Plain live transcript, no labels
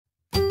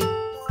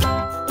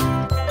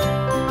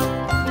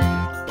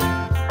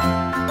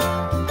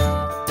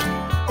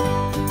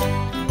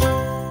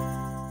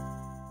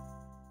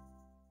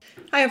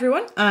Hi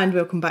everyone and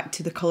welcome back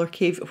to the Colour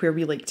Cave where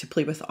we like to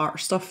play with art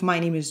stuff. My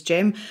name is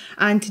Jem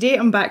and today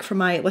I'm back for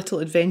my little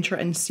adventure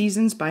in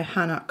Seasons by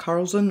Hannah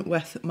Carlson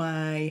with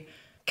my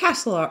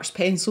Castle Arts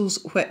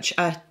pencils, which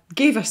I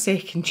gave a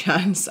second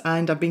chance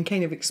and I've been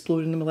kind of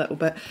exploring them a little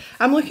bit.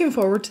 I'm looking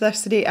forward to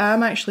this today.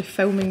 I'm actually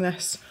filming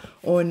this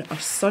on a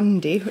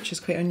Sunday, which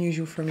is quite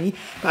unusual for me,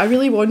 but I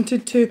really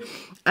wanted to.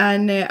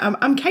 And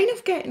I'm kind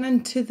of getting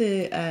into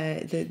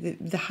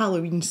the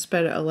Halloween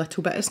spirit a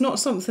little bit. It's not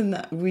something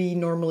that we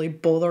normally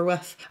bother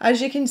with.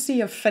 As you can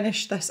see, I've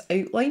finished this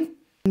outline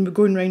and we're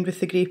going round with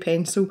the grey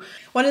pencil.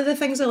 One of the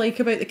things I like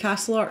about the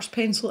Castle Arts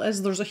pencil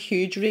is there's a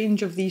huge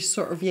range of these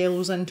sort of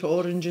yellows into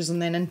oranges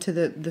and then into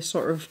the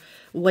sort of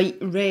light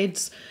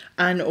reds,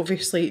 and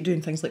obviously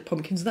doing things like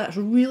pumpkins, that's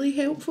really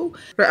helpful.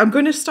 Right, I'm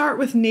going to start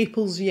with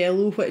Naples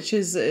yellow, which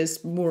is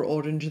more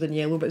orange than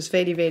yellow, but it's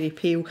very, very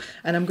pale,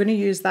 and I'm going to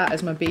use that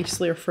as my base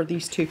layer for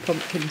these two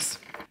pumpkins.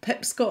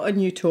 Pip's got a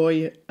new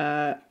toy.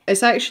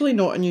 It's actually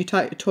not a new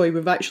toy,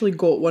 we've actually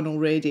got one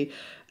already,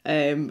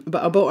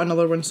 but I bought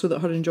another one so that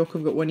her and Jock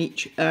have got one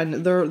each, and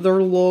they're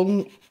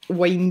long,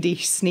 windy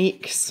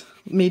snakes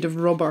made of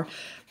rubber,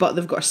 but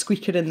they've got a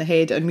squeaker in the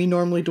head, and we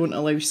normally don't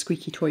allow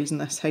squeaky toys in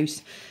this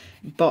house.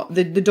 But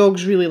the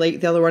dogs really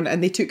liked the other one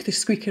and they took the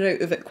squeaker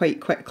out of it quite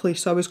quickly,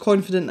 so I was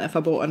confident that if I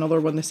bought another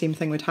one the same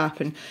thing would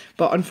happen.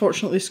 But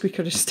unfortunately the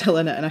squeaker is still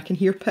in it and I can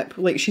hear Pip,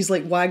 like she's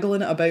like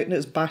waggling it about and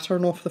it's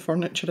battering off the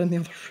furniture in the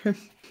other room.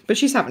 But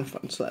she's having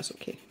fun, so that's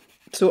okay.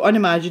 So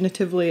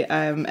unimaginatively,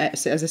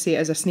 it's, as I say,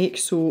 it is a snake,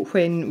 so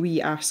when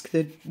we ask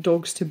the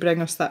dogs to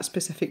bring us that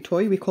specific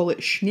toy, we call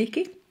it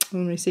Snaky.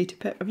 When we say to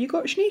Pip, have you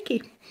got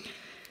Snaky?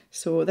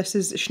 So this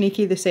is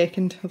Snaky the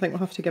second. I think we'll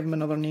have to give him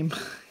another name.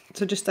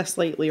 So just this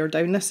light layer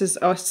down. This is,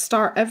 I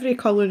start every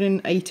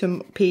colouring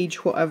item,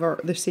 page, whatever,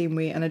 the same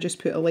way, and I just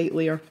put a light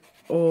layer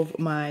of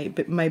my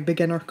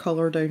beginner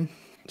colour down.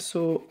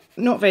 So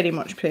not very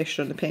much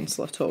pressure on the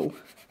pencil at all.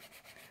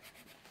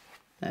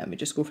 We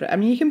just go for it. I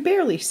mean, you can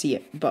barely see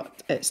it,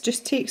 but it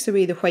just takes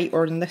away the white,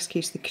 or in this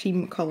case the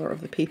cream colour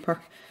of the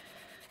paper,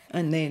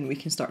 and then we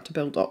can start to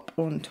build up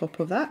on top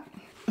of that.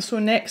 So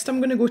next I'm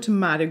going to go to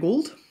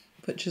Marigold,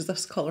 which is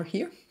this colour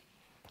here.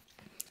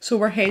 So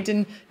we're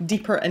heading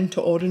deeper into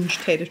orange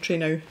territory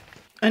now.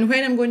 And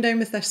when I'm going down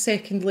with this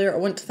second layer, I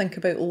want to think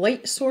about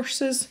light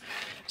sources.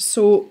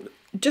 So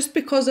just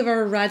because of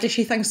our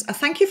radishy things,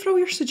 thank you for all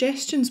your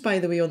suggestions, by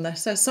the way, on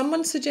this.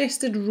 Someone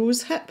suggested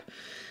rosehip.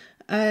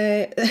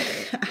 I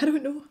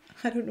don't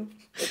know.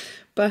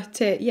 But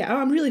yeah,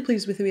 I'm really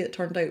pleased with the way it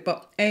turned out.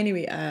 But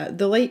anyway,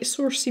 the light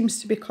source seems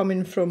to be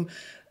coming from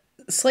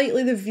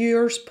slightly the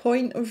viewer's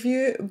point of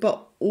view,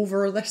 but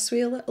over this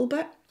way a little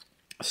bit.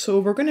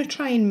 So we're going to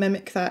try and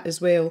mimic that as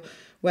well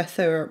with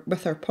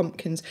our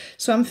pumpkins.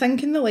 So I'm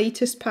thinking the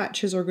lightest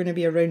patches are going to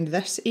be around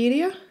this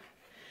area,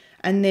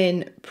 and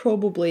then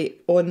probably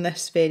on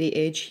this very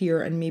edge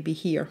here and maybe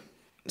here.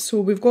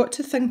 So we've got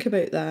to think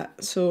about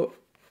that. So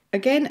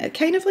again,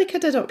 kind of like I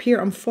did up here,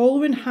 I'm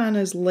following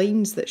Hannah's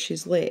lines that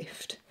she's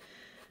left,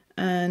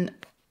 and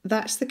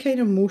that's the kind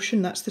of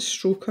motion, that's the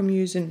stroke I'm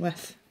using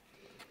with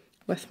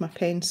my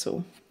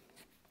pencil.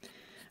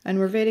 And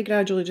we're very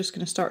gradually just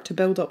going to start to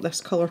build up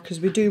this colour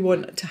because we do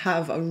want to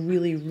have a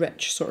really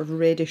rich sort of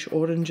reddish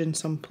orange in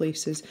some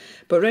places.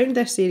 But around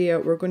this area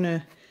we're going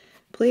to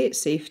play it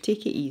safe,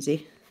 take it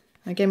easy.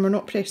 Again, we're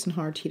not pressing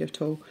hard here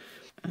at all.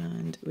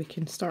 And we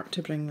can start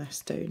to bring this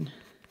down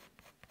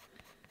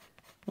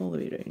all the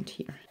way around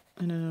here.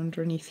 And then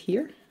underneath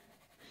here.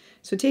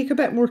 So take a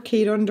bit more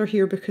care under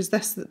here because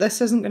this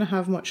isn't going to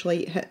have much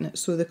light hitting it.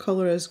 So the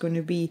colour is going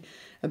to be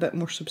a bit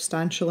more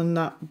substantial in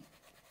that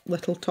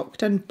little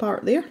tucked in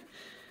part there,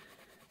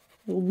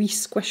 a wee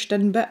squished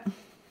in bit.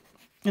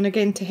 And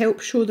again, to help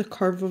show the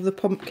curve of the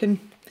pumpkin,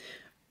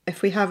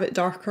 if we have it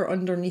darker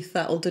underneath,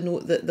 that'll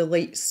denote that the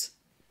light's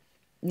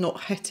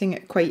not hitting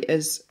it quite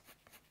as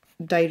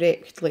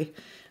directly,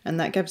 and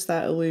that gives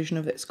that illusion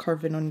of its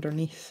curving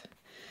underneath.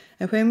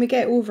 And when we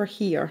get over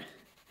here,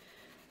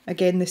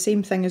 again the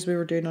same thing as we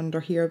were doing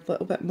under here, a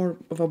little bit more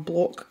of a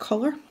block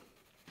colour.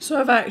 So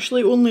I've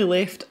actually only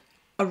left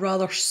a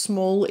rather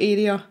small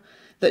area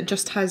that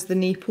just has the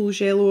Naples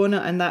yellow on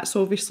it, and that's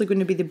obviously going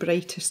to be the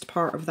brightest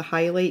part of the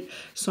highlight.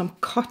 So I'm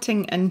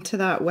cutting into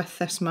that with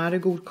this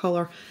marigold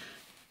colour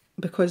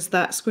because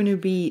that's going to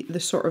be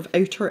the sort of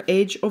outer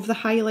edge of the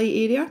highlight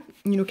area,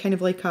 you know, kind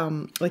of like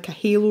a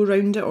halo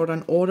around it or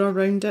an aura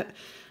around it.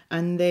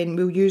 And then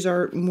we'll use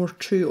our more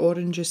true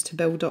oranges to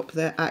build up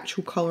the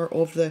actual colour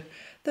of the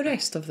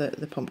rest of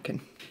the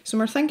pumpkin. So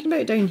we're thinking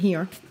about down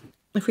here.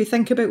 If we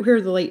think about where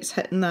the light's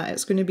hitting that,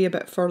 it's going to be a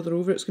bit further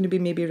over. It's going to be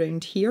maybe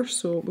around here.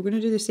 So we're going to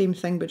do the same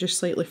thing, but just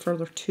slightly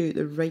further to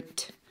the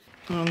right.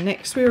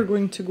 Next we are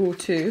going to go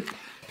to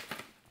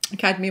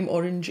Cadmium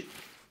Orange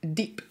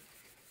Deep.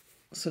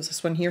 So it's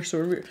this one here. So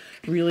we're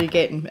really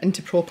getting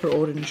into proper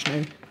orange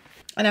now.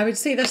 And I would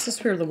say this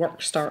is where the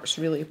work starts,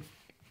 really.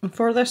 And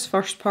for this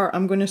first part,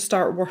 I'm going to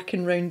start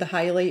working around the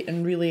highlight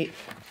and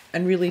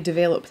really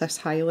develop this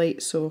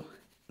highlight. So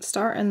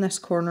start in this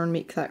corner and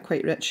make that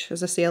quite rich.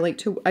 As I say,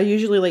 I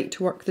usually like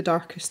to work the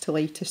darkest to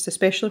lightest,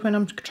 especially when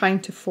I'm trying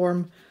to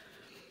form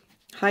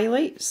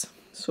highlights.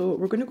 So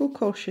we're going to go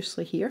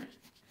cautiously here,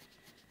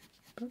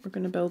 but we're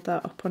going to build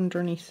that up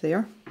underneath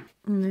there.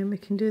 And then we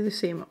can do the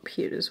same up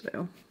here as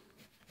well.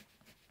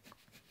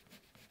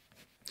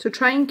 So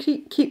try and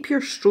keep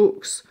your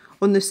strokes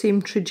on the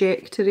same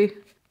trajectory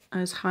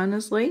as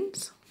Hannah's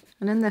lines.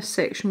 And in this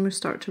section we'll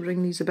start to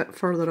bring these a bit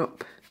further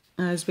up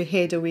as we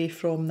head away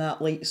from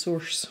that light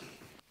source.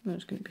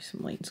 There's going to be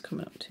some lines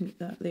coming up to meet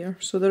that there.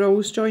 So they're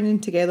always joining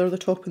together, the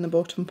top and the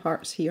bottom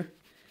parts here.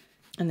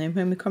 And then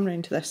when we come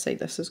around to this side,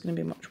 this is going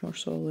to be much more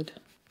solid.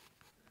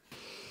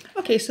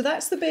 Okay, so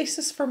that's the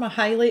basis for my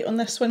highlight on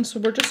this one. So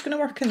we're just going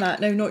to work on that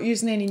now, not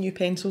using any new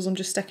pencils. I'm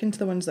just sticking to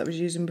the ones that I was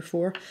using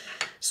before.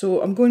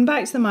 So I'm going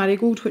back to the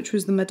Marigold, which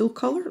was the middle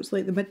colour. It was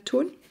like the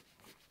mid-tone.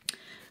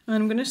 And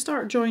I'm going to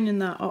start joining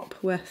that up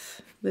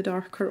with the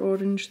darker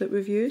orange that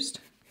we've used.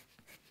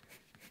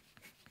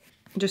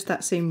 Just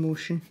that same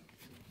motion.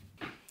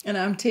 And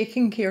I'm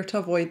taking care to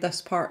avoid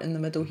this part in the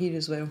middle here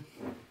as well.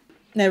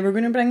 Now we're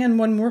going to bring in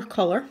one more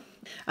colour,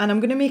 and I'm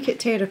going to make it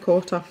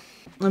terracotta.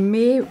 I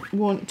may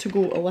want to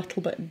go a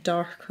little bit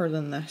darker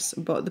than this,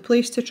 but the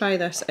place to try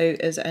this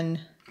out is in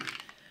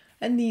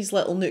these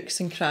little nooks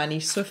and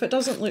crannies. So if it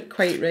doesn't look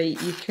quite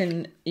right, you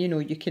can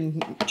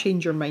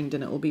change your mind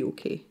and it'll be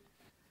okay.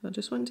 I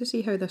just want to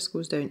see how this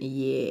goes down to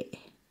yeah.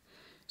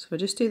 So if I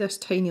just do this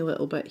tiny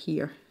little bit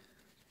here.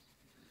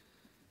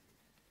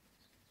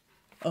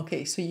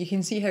 Okay, so you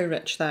can see how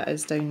rich that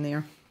is down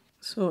there.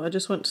 So I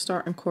just want to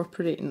start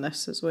incorporating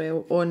this as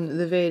well on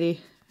the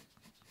very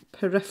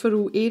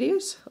peripheral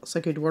areas. That's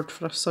a good word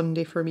for a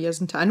Sunday for me,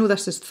 isn't it? I know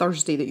this is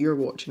Thursday that you're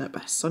watching it,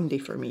 but it's Sunday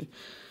for me.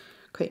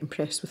 Quite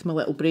impressed with my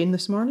little brain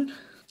this morning.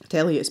 I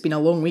tell you, it's been a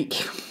long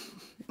week.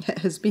 It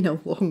has been a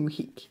long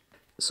week.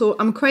 So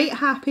I'm quite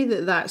happy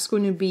that that's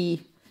going to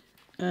be,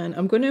 and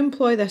I'm going to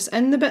employ this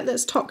in the bit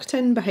that's tucked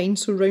in behind,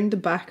 so round the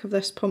back of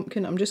this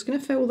pumpkin. I'm just going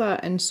to fill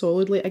that in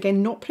solidly.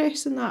 Again, not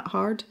pressing that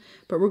hard,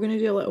 but we're going to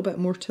do a little bit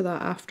more to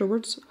that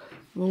afterwards.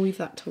 We'll leave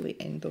that till the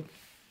end though.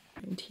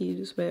 And here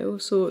as well.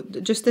 So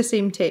just the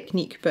same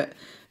technique, but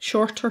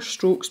shorter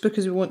strokes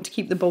because we want to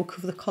keep the bulk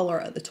of the colour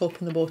at the top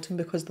and the bottom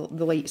because the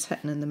light's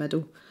hitting in the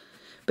middle.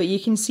 But you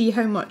can see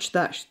how much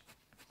that,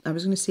 I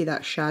was going to say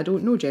that shadow.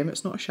 No, Gem,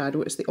 it's not a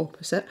shadow, it's the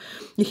opposite.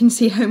 You can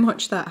see how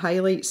much that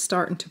highlight's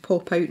starting to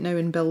pop out now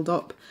and build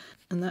up.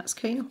 And that's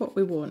kind of what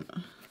we want.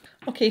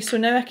 Okay, so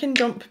now I can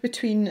jump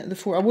between the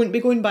four. I won't be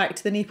going back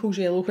to the Naples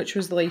Yellow, which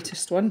was the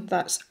lightest one.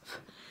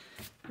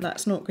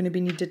 That's not going to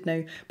be needed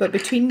now. But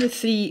between the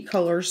three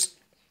colours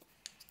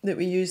that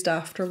we used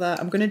after that,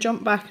 I'm going to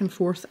jump back and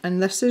forth.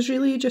 And this is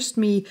really just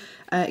me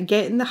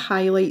getting the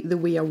highlight the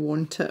way I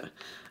want it.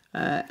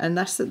 And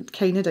that's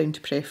kind of down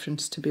to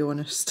preference, to be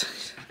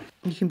honest.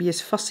 You can be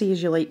as fussy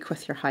as you like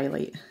with your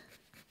highlight.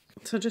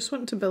 So I just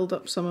want to build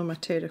up some of my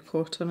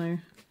terracotta now.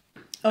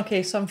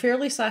 Okay, so I'm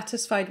fairly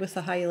satisfied with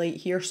the highlight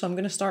here, so I'm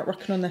going to start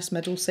working on this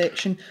middle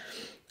section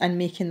and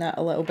making that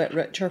a little bit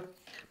richer.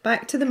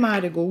 Back to the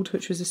Marigold,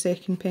 which was the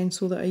second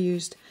pencil that I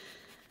used,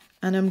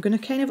 and I'm going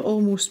to kind of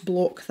almost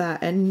block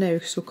that in now,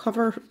 so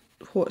cover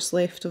what's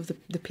left of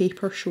the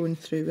paper showing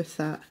through with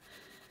that.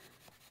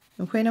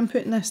 And when I'm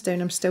putting this down,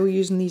 I'm still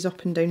using these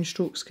up and down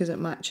strokes because it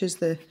matches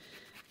the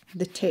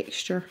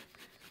texture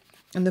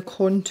and the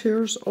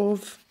contours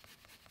of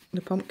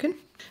the pumpkin.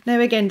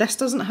 Now again, this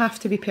doesn't have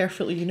to be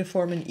perfectly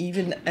uniform and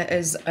even. It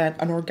is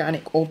an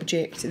organic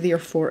object,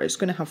 therefore it's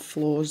going to have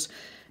flaws.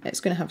 It's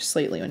going to have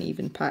slightly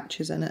uneven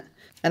patches in it.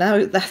 And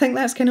I think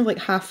that's kind of like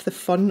half the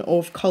fun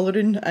of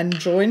colouring and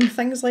drawing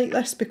things like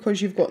this,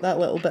 because you've got that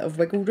little bit of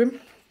wiggle room.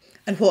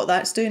 And what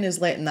that's doing is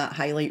letting that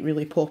highlight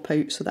really pop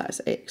out, so that's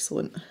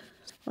excellent.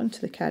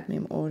 Onto the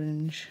cadmium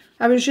orange.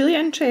 I was really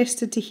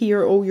interested to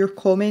hear all your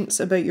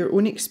comments about your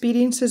own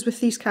experiences with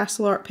these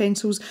Castle Art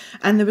pencils,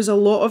 and there was a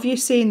lot of you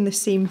saying the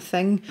same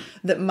thing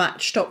that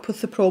matched up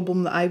with the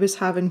problem that I was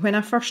having. When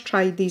I first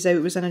tried these out,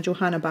 it was in a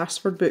Johanna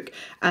Basford book,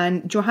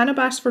 and Johanna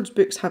Basford's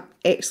books have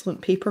excellent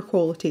paper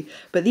quality,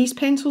 but these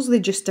pencils, they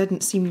just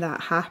didn't seem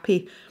that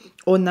happy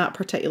on that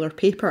particular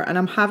paper, and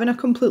I'm having a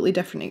completely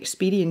different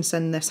experience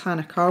in this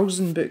Hannah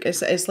Carlson book.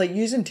 It's like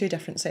using two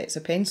different sets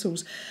of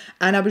pencils,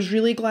 and I was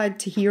really glad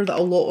to hear that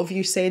a lot of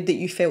you said that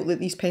you felt that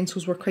these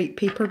pencils were quite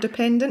paper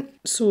dependent.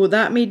 So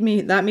that made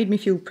me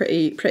feel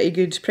pretty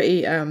good,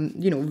 pretty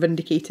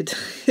vindicated.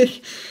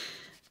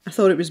 I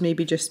thought it was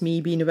maybe just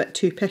me being a bit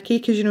too picky,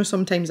 because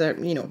sometimes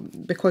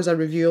because I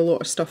review a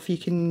lot of stuff, you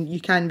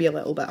can be a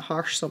little bit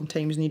harsh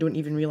sometimes and you don't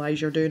even realise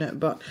you're doing it.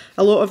 But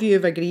a lot of you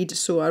have agreed,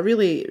 so I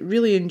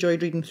really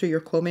enjoyed reading through your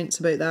comments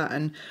about that,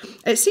 and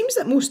it seems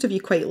that most of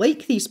you quite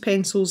like these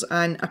pencils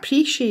and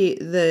appreciate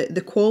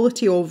the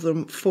quality of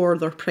them for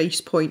their price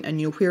point and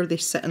where they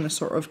sit in the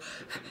sort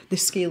of the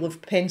scale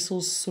of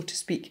pencils, so to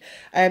speak.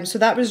 So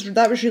that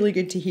was really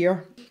good to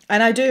hear.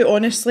 And I do,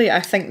 honestly,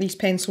 I think these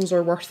pencils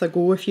are worth a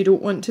go if you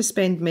don't want to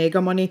spend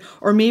mega money,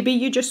 or maybe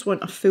you just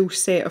want a full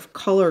set of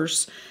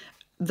colours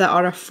that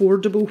are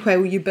affordable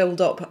while you build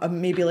up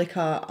maybe like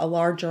a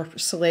larger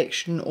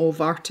selection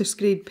of artist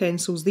grade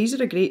pencils. These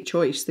are a great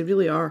choice, they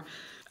really are.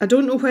 I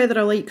don't know whether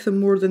I like them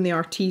more than the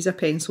Arteza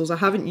pencils. I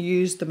haven't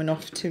used them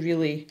enough to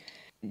really,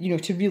 you know,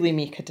 to really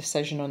make a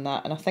decision on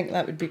that, and I think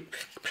that would be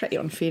pretty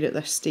unfair at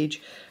this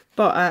stage.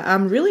 But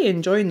I'm really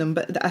enjoying them.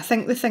 But I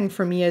think the thing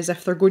for me is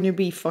if they're going to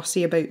be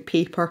fussy about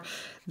paper,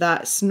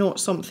 that's not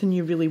something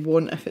you really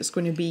want if it's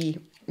going to be,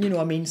 you know,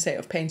 a main set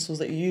of pencils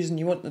that you use, and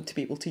you want them to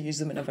be able to use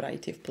them in a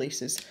variety of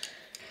places.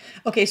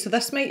 Okay, so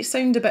this might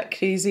sound a bit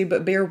crazy,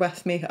 but bear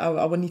with me.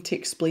 I will need to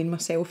explain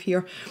myself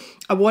here.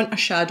 I want a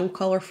shadow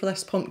colour for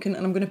this pumpkin,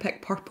 and I'm going to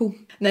pick purple.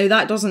 Now,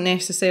 that doesn't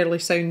necessarily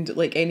sound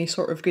like any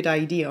sort of good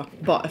idea,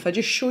 but if I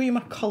just show you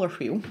my colour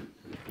wheel,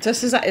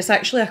 it's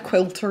actually a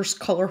quilter's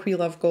colour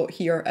wheel I've got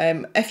here.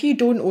 If you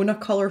don't own a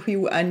colour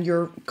wheel and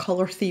your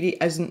colour theory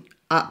isn't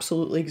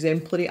absolutely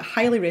exemplary, I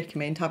highly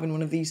recommend having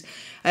one of these.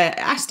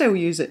 I still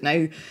use it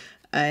now,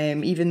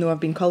 even though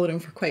I've been colouring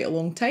for quite a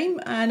long time,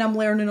 and I'm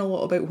learning a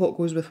lot about what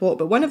goes with what.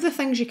 But one of the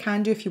things you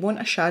can do if you want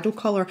a shadow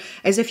colour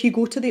is if you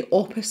go to the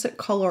opposite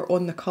colour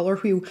on the colour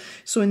wheel.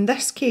 So in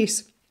this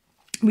case,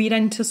 we're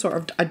into sort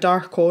of a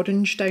dark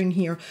orange down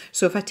here.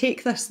 So if I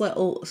take this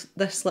little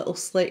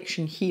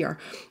selection here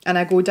and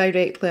I go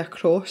directly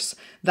across,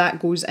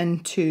 that goes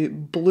into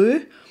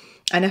blue.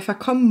 And if I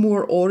come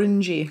more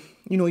orangey,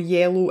 you know,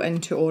 yellow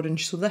into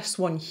orange, so this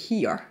one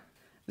here,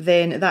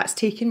 then that's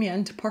taking me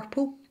into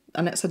purple,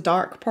 and it's a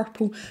dark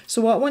purple.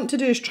 So what I want to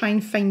do is try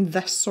and find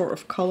this sort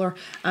of colour,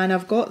 and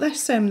I've got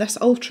this this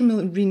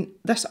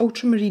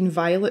ultramarine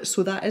violet,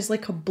 so that is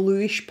like a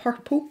bluish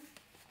purple.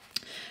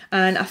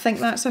 And I think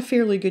that's a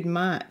fairly good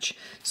match.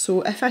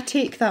 So if I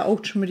take that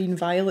ultramarine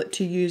violet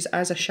to use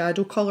as a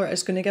shadow colour,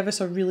 it's going to give us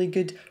a really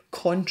good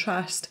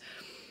contrast,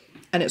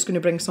 and it's going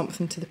to bring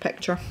something to the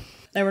picture.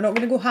 Now, we're not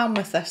going to go ham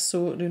with this,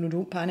 so no,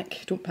 don't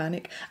panic, don't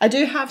panic. I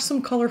do have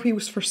some colour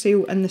wheels for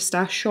sale in the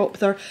stash shop.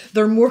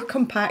 They're more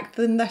compact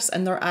than this,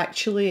 and they're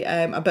actually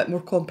a bit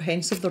more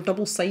comprehensive. They're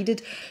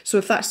double-sided, so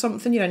if that's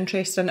something you're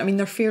interested in, I mean,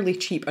 they're fairly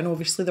cheap, and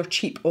obviously they're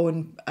cheap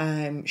on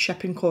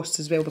shipping costs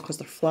as well because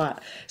they're flat.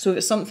 So if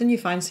it's something you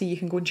fancy, you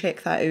can go and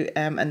check that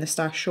out in the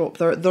stash shop.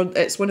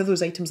 It's one of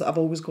those items that I've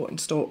always got in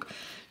stock,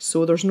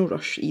 so there's no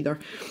rush either.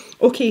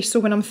 Okay, so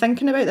when I'm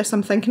thinking about this,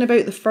 I'm thinking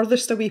about the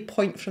furthest away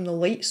point from the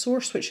light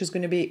source, which is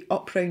going to be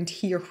up round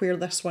here where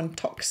this one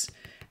tucks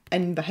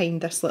in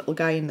behind this little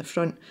guy in the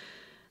front.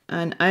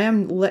 And I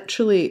am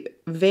literally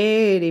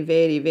very,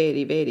 very,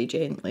 very, very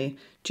gently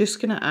just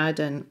going to add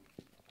in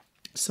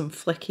some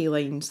flicky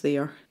lines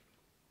there.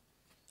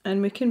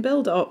 And we can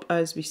build it up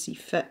as we see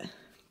fit.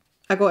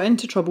 I got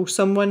into trouble.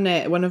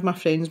 One of my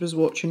friends was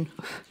watching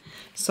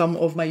some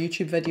of my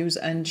YouTube videos,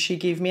 and she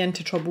gave me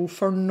into trouble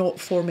for not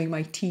forming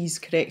my T's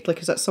correctly,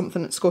 because that's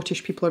something that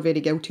Scottish people are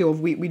very guilty of.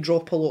 We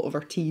drop a lot of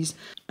our T's.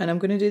 And I'm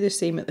going to do the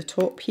same at the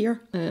top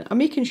here. I'm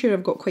making sure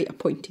I've got quite a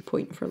pointy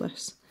point for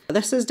this.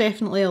 This is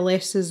definitely a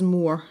less is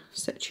more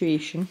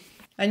situation.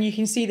 And you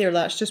can see there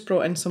that's just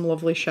brought in some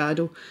lovely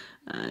shadow.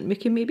 And we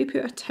can maybe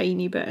put a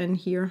tiny bit in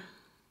here.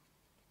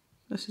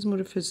 This is more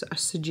of a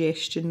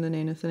suggestion than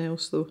anything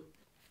else though.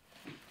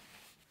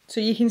 So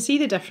you can see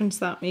the difference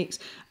that makes.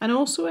 And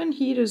also in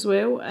here as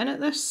well, and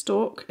at this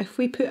stalk, if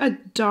we put a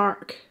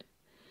dark,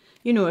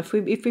 you know, if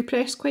we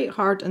press quite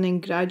hard and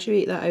then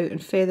graduate that out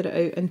and feather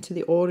it out into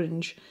the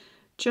orange,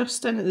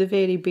 just in at the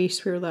very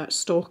base where that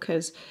stalk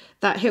is,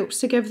 that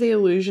helps to give the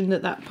illusion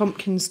that that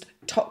pumpkin's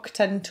tucked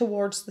in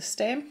towards the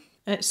stem.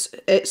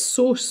 It's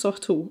so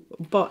subtle,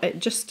 but it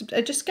just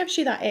gives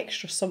you that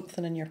extra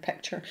something in your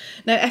picture.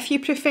 Now, if you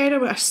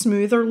prefer a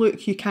smoother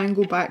look, you can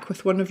go back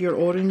with one of your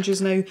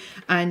oranges now,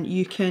 and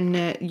you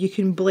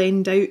can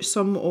blend out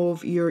some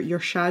of your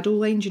shadow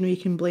lines. You know, you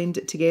can blend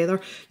it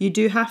together. You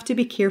do have to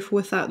be careful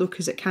with that though,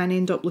 because it can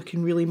end up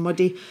looking really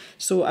muddy.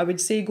 So I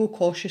would say go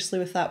cautiously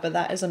with that, but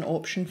that is an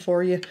option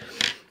for you.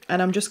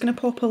 And I'm just going to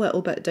pop a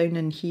little bit down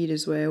in here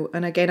as well.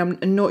 And again, I'm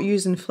not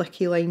using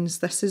flicky lines.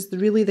 This is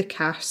really the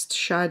cast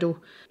shadow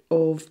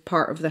of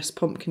part of this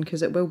pumpkin,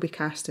 because it will be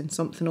casting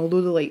something, although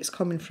the light's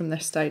coming from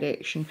this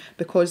direction,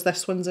 because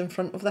this one's in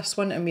front of this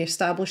one, and we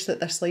established that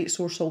this light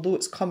source, although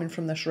it's coming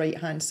from this right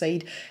hand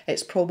side,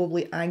 it's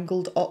probably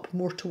angled up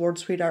more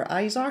towards where our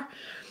eyes are.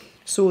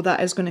 So that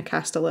is going to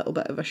cast a little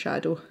bit of a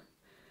shadow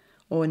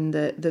on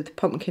the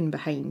pumpkin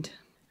behind.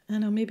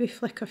 And I'll maybe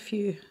flick a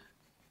few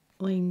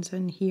lines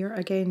in here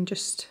again,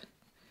 just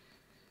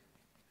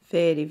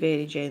very,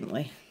 very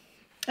gently.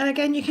 And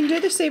again, you can do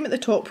the same at the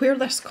top where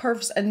this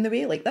curves in the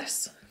way like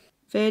this.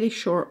 Very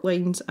short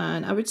lines,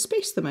 and I would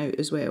space them out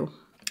as well.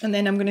 And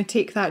then I'm going to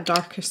take that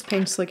darkest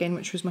pencil again,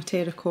 which was my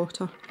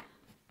terracotta,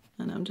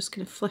 and I'm just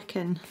going to flick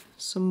in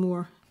some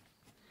more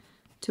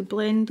to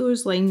blend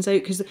those lines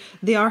out, because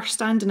they are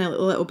standing out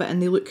a little bit and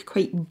they look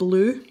quite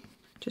blue.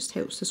 Just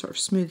helps to sort of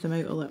smooth them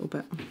out a little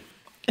bit.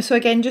 So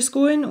again, just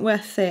going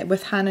with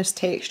Hannah's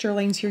texture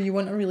lines here, you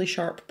want a really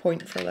sharp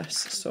point for this.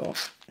 So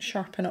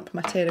sharpen up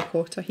my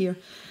terracotta here.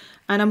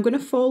 And I'm going to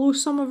follow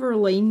some of her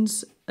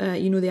lines,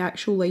 you know, the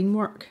actual line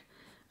work.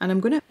 And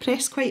I'm going to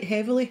press quite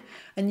heavily.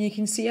 And you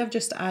can see I've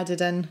just added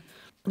in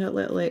that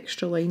little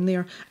extra line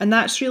there. And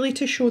that's really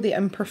to show the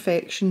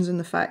imperfections and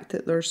the fact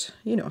that there's,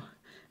 you know,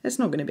 it's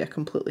not going to be a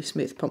completely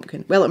smooth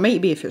pumpkin. Well, it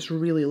might be if it's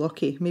really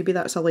lucky. Maybe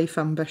that's a life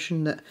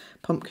ambition that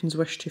pumpkins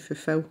wish to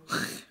fulfill.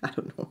 I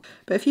don't know.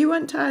 But if you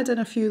want to add in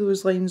a few of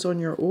those lines on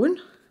your own,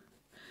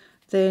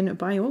 then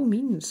by all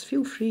means,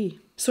 feel free.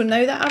 So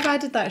now that I've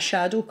added that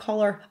shadow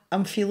colour,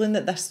 I'm feeling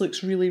that this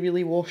looks really,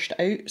 really washed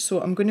out.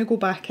 So I'm going to go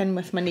back in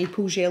with my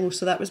Naples yellow.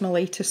 So that was my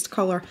lightest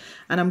colour.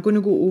 And I'm going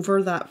to go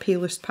over that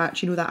palest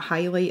patch, you know, that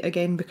highlight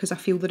again, because I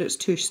feel that it's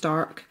too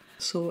stark.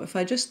 So if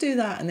I just do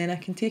that and then I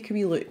can take a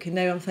wee look, and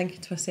now I'm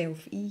thinking to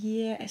myself,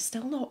 yeah, it's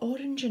still not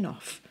orange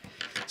enough.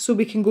 So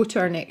we can go to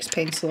our next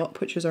pencil up,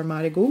 which is our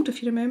Marigold,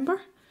 if you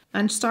remember.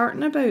 And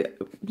starting about,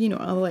 you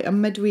know, like a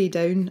midway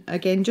down,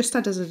 again, just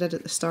as I did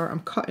at the start,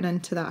 I'm cutting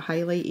into that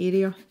highlight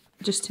area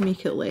just to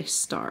make it less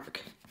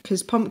stark.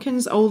 Because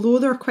pumpkins, although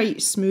they're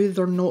quite smooth,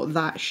 they're not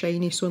that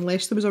shiny. So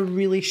unless there was a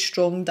really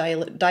strong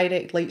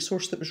direct light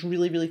source that was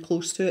really, really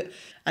close to it,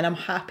 and I'm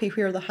happy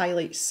where the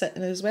highlight's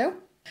sitting as well.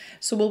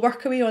 So we'll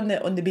work away on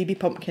the baby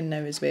pumpkin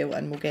now as well,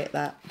 and we'll get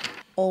that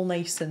all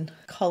nice and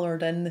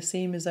coloured in, the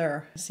same as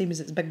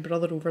its big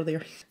brother over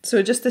there.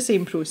 So just the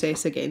same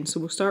process again. So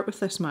we'll start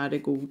with this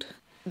Marigold.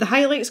 The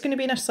highlight's going to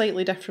be in a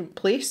slightly different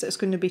place. It's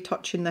going to be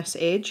touching this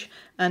edge,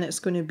 and it's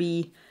going to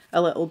be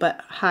a little bit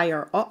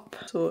higher up.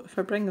 So if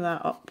I bring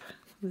that up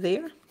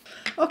there.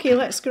 Okay,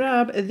 let's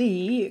grab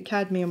the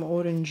Cadmium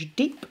Orange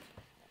Deep.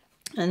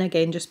 And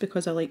again, just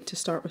because I like to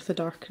start with the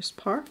darkest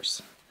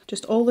parts,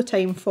 just all the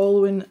time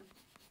following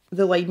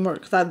the line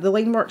work. The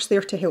line work's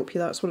there to help you,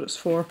 that's what it's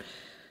for.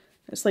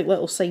 It's like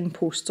little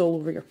signposts all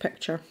over your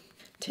picture,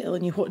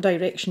 telling you what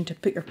direction to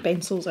put your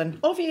pencils in.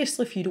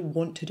 Obviously, if you don't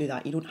want to do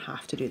that, you don't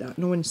have to do that.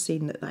 No one's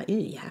saying that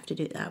you have to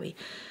do it that way.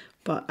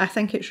 But I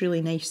think it's really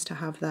nice to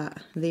have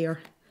that there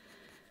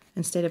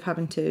instead of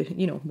having to,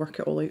 you know, work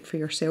it all out for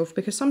yourself.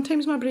 Because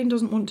sometimes my brain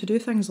doesn't want to do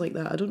things like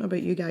that. I don't know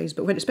about you guys,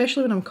 but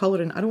especially when I'm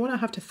colouring, I don't want to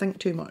have to think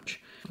too much.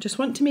 I just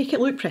want to make it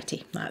look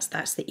pretty. That's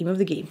the aim of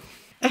the game.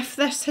 If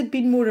this had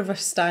been more of a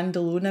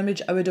standalone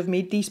image, I would have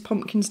made these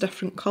pumpkins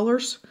different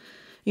colours.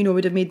 You know,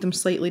 would have made them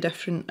slightly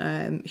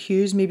different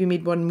hues, maybe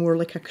made one more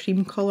like a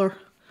cream colour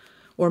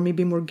or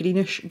maybe more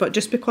greenish. But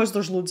just because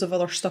there's loads of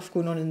other stuff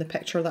going on in the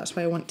picture, that's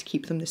why I want to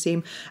keep them the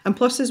same. And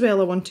plus as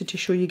well, I wanted to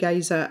show you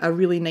guys a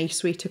really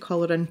nice way to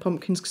colour in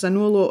pumpkins, because I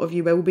know a lot of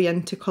you will be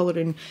into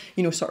colouring,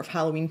 you know, sort of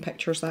Halloween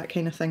pictures, that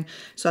kind of thing.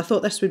 So I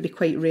thought this would be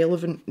quite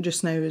relevant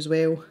just now as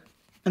well.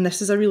 And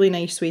this is a really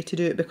nice way to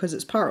do it because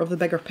it's part of the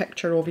bigger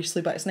picture,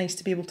 obviously, but it's nice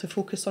to be able to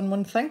focus on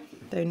one thing.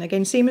 Down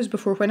again, same as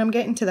before, when I'm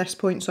getting to this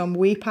point, so I'm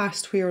way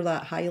past where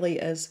that highlight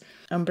is,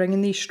 I'm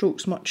bringing these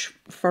strokes much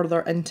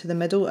further into the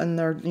middle, and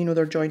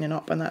they're joining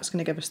up, and that's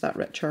going to give us that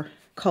richer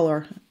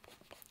colour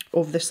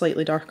of the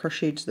slightly darker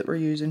shades that we're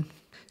using.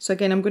 So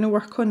again, I'm going to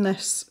work on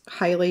this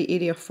highlight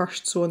area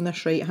first, so on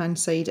this right hand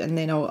side, and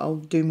then I'll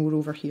do more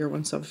over here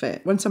once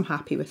I'm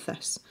happy with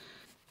this.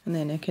 And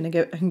then I can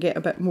get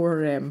a bit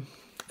more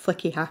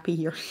flicky happy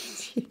here.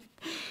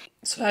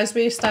 So as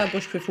we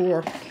established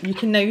before, you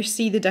can now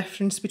see the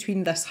difference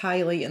between this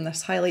highlight and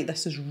this highlight.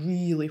 This is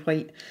really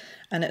white,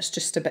 and it's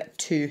just a bit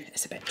too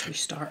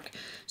stark.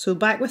 So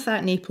back with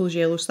that Naples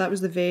yellow, so that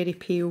was the very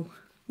pale,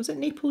 was it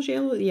Naples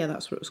yellow? Yeah,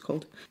 that's what it was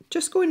called.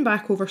 Just going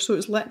back over, so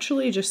it's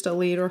literally just a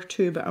layer or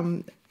two, but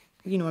I'm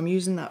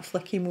using that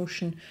flicky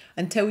motion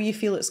until you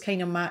feel it's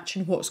kind of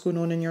matching what's going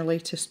on in your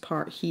lightest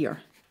part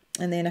here.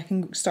 And then I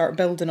can start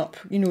building up,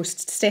 you know,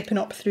 stepping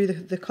up through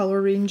the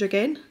colour range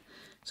again.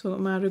 So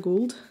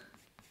Marigold,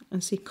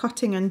 and see,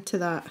 cutting into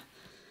that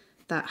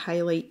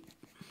highlight.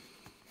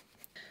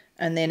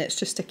 And then it's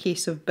just a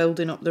case of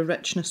building up the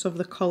richness of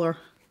the colour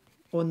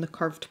on the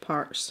curved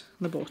parts,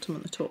 the bottom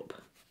and the top.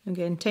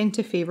 Again, tend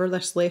to favour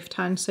this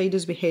left-hand side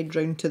as we head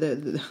round to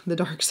the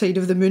dark side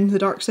of the moon, the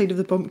dark side of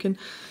the pumpkin.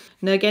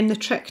 Now again, the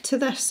trick to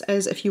this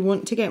is if you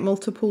want to get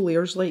multiple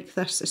layers like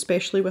this,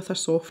 especially with a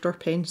softer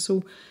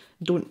pencil,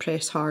 don't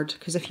press hard,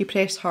 because if you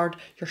press hard,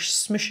 you're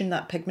smushing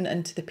that pigment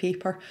into the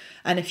paper.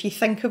 And if you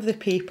think of the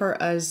paper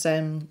as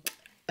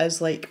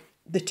like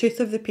the tooth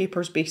of the paper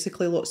is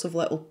basically lots of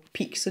little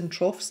peaks and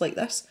troughs like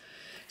this.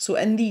 So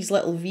in these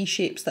little V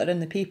shapes that are in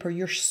the paper,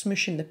 you're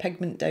smushing the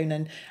pigment down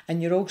in,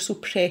 and you're also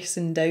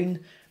pressing down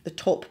the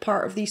top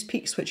part of these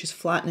peaks, which is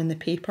flattening the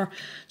paper.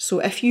 So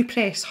if you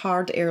press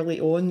hard early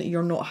on,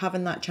 you're not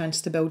having that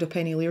chance to build up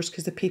any layers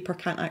because the paper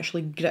can't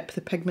actually grip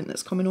the pigment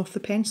that's coming off the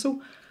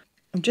pencil.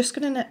 I'm just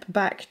going to nip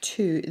back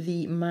to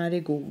the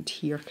Marigold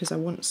here because I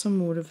want some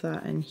more of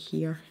that in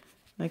here.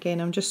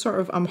 Again,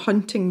 I'm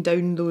hunting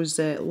down those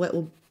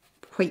little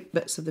white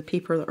bits of the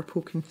paper that are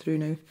poking through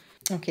now.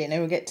 Okay, now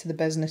we'll get to the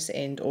business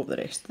end of the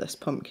rest of this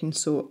pumpkin.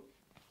 So,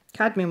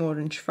 cadmium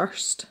orange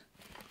first.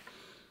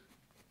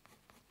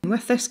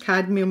 With this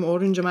cadmium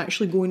orange, I'm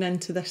actually going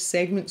into this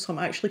segment, so I'm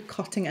actually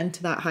cutting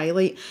into that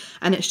highlight,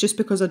 and it's just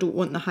because I don't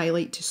want the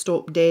highlight to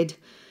stop dead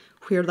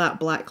where that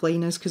black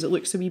line is because it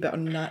looks a wee bit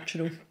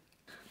unnatural.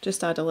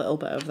 Just add a little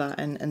bit of that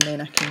in, and then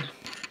I can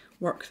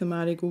work the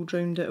Marigold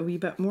round it a wee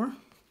bit more.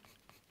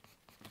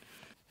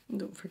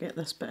 Don't forget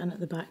this bit in at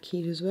the back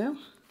here as well.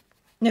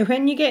 Now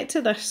when you get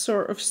to this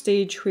sort of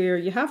stage where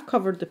you have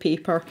covered the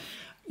paper,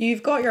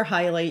 you've got your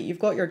highlight, you've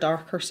got your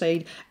darker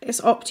side,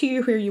 it's up to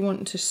you where you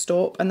want to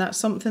stop, and that's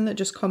something that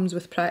just comes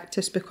with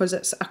practice because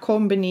it's a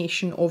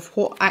combination of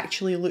what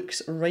actually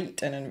looks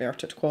right in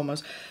inverted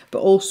commas, but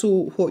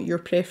also what your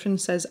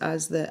preference is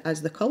as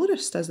the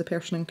colourist, as the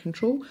person in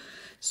control.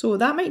 So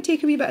that might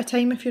take a wee bit of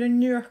time if you're a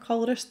newer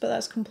colourist, but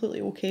that's completely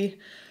okay.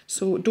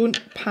 So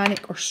don't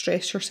panic or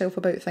stress yourself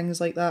about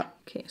things like that.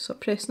 Okay, so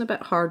pressing a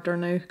bit harder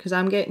now because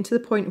I'm getting to the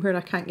point where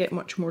I can't get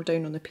much more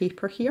down on the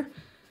paper here.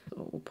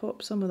 So we'll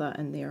pop some of that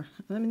in there.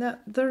 I mean,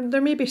 that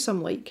there may be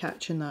some light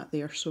catching that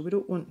there, so we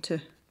don't want to,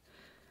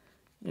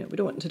 we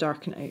don't want to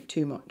darken it out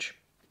too much.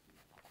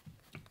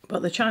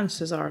 But the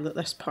chances are that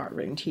this part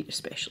around here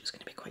especially is going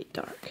to be quite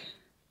dark.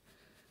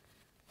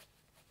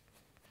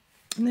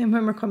 And then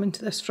when we're coming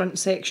to this front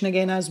section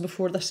again, as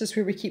before, this is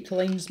where we keep the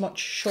lines much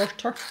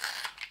shorter,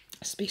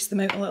 space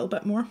them out a little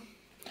bit more.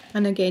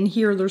 And again,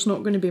 here there's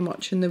not going to be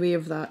much in the way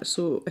of that,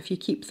 so if you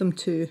keep them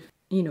to,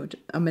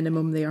 a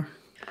minimum there.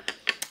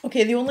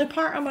 Okay, the only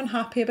part I'm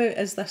unhappy about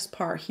is this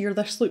part here.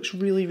 This looks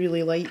really,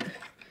 really light,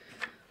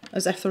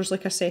 as if there's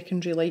like a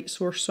secondary light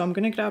source. So I'm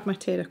going to grab my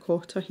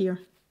terracotta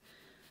here,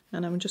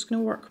 and I'm just going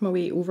to work my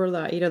way over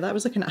that area. That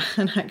was like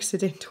an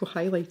accidental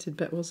highlighted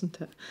bit, wasn't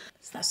it?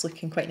 So that's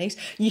looking quite nice.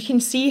 You can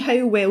see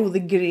how well the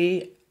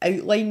grey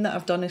outline that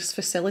I've done is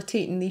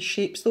facilitating these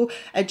shapes though.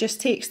 It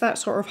just takes that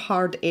sort of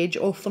hard edge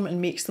off them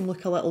and makes them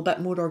look a little bit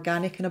more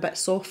organic and a bit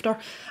softer,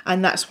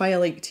 and that's why I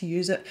like to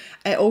use it.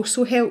 It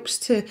also helps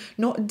to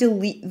not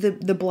delete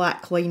the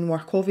black line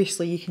work.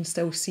 Obviously you can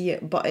still see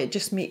it, but it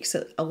just makes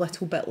it a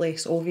little bit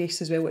less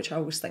obvious as well, which I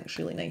always think is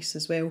really nice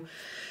as well.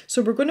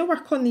 So we're going to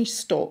work on these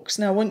stalks.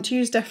 Now I want to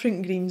use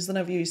different greens than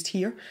I've used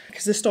here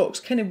because the stalk's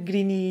kind of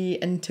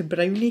greeny into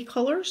browny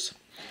colours.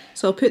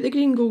 So I'll put the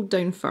green gold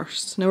down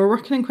first. Now we're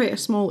working in quite a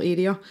small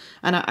area,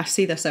 and I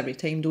say this every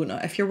time, don't I?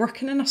 If you're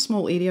working in a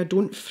small area,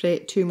 don't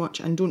fret too much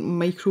and don't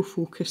micro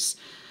focus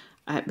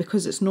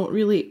because it's not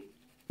really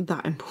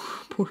that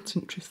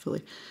important,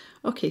 truthfully.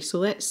 Okay, so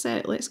let's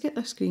get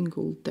this green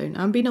gold down.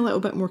 I'm being a little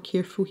bit more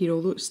careful here,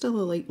 although it's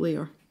still a light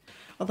layer.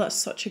 Oh, that's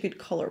such a good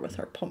colour with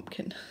our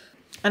pumpkin.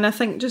 And I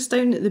think just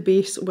down at the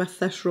base with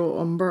this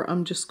raw umber,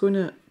 I'm just going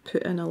to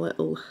put in a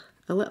little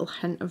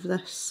hint of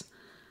this.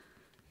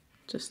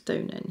 Just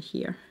down in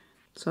here.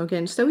 So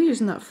again, still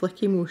using that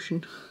flicky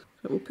motion,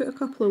 but we'll put a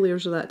couple of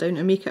layers of that down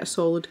and make it a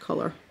solid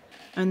colour.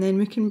 And then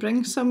we can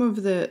bring some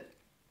of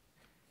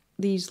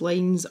these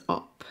lines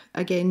up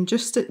again,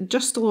 just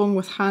along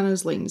with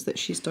Hannah's lines that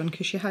she's done,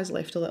 because she has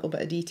left a little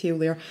bit of detail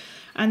there.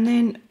 And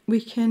then we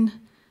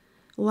can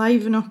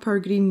liven up our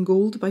green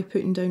gold by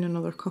putting down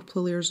another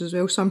couple of layers as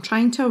well. So I'm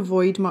trying to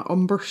avoid my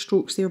umber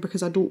strokes there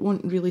because I don't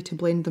want really to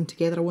blend them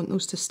together. I want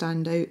those to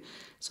stand out.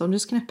 So I'm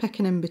just kind of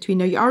picking in between.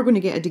 Now you are going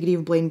to get a degree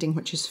of blending,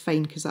 which is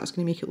fine because that's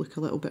going to make it look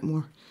a little bit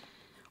more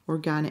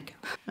organic.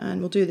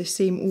 And we'll do the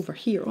same over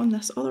here on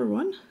this other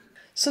one.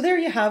 So there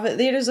you have it.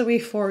 There is a way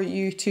for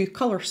you to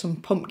colour some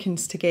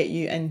pumpkins to get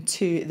you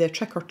into the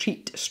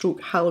trick-or-treat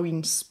stroke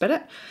Halloween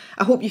spirit.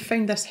 I hope you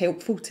found this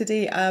helpful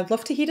today. I'd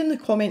love to hear in the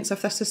comments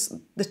if this is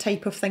the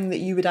type of thing that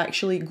you would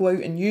actually go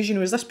out and use.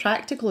 Is this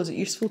practical? Is it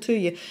useful to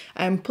you?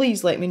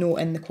 Please let me know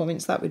in the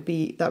comments. That would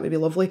be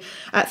lovely.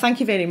 Thank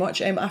you very much.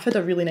 I've had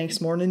a really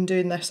nice morning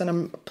doing this, and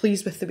I'm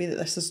pleased with the way that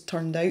this has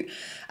turned out.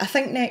 I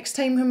think next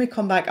time when we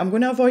come back, I'm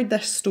going to avoid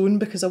this stone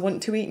because I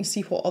want to wait and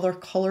see what other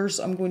colours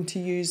I'm going to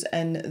use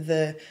in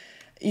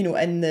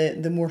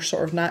the more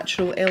sort of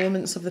natural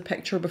elements of the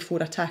picture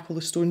before I tackle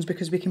the stones,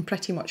 because we can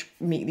pretty much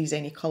make these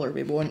any colour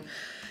we want.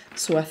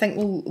 So I think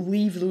we'll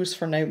leave those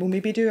for now. We'll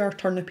maybe do our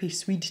turnipy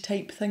swede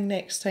type thing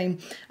next time,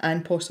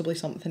 and possibly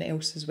something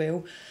else as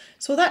well.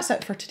 So that's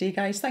it for today,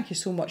 guys. Thank you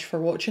so much for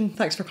watching.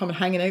 Thanks for coming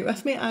hanging out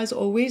with me as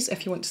always.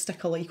 If you want to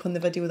stick a like on the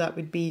video, that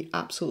would be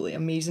absolutely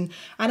amazing.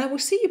 And I will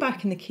see you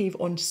back in the cave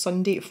on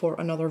Sunday for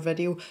another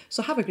video.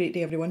 So have a great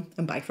day everyone,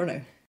 and bye for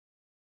now.